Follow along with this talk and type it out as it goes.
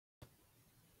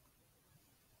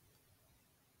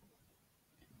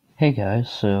Hey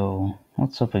guys, so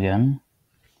what's up again?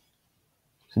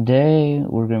 Today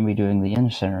we're going to be doing the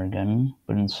incenter again,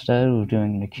 but instead of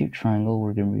doing an acute triangle,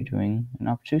 we're going to be doing an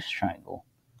obtuse triangle.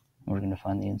 We're going to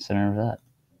find the incenter of that.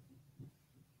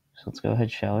 So let's go ahead,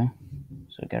 shall we?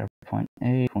 So we got our point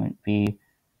A, point B,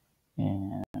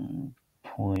 and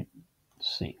point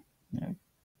C. There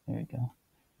we go.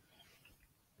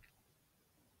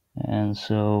 And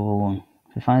so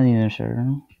to find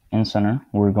the incenter,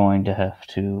 we're going to have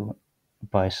to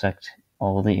bisect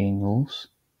all the angles.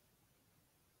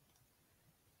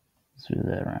 Let's do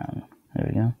that around. There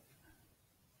we go. I'm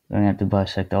going to have to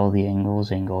bisect all the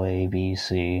angles, angle A, B,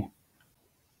 C.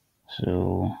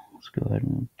 So let's go ahead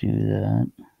and do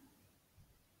that.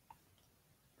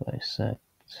 Bisect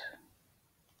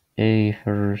A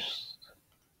first,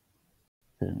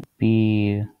 then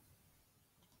B,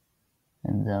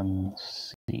 and then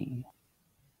C.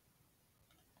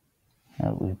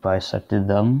 Now we've bisected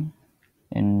them,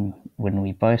 and when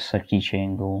we bisect each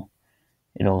angle,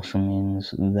 it also means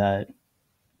that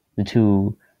the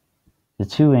two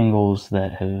angles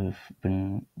that have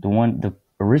been the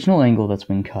original angle that's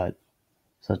been cut,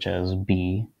 such as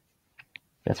B,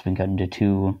 that's been cut into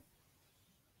two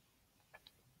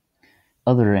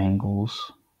other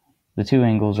angles. The two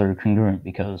angles are congruent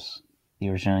because the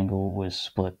original angle was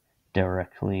split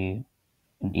directly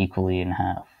and equally in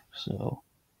half. So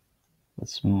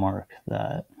let's mark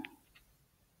that.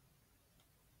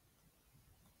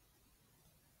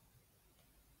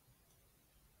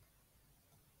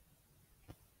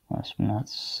 Last but not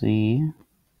C.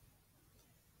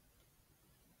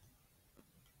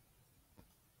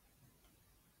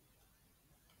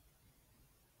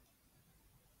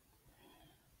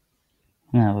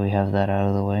 Now that we have that out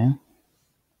of the way,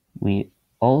 we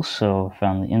also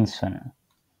found the incenter,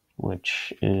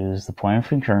 which is the point of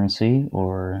concurrency,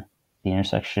 or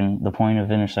the point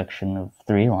of intersection of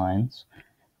three lines.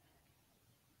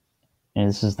 And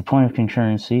this is the point of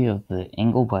concurrency of the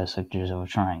angle bisectors of a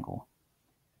triangle,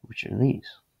 which are these.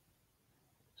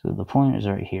 So the point is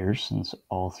right here, since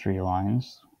all three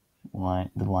lines, the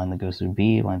line that goes through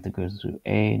B, the line that goes through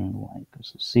A, and the line that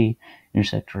goes through C,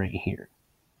 intersect right here.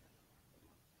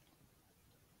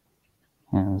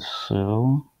 And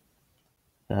so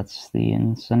that's the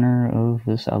incenter of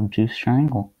this obtuse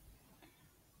triangle.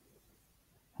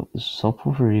 Hope this is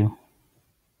helpful for you.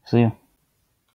 See ya.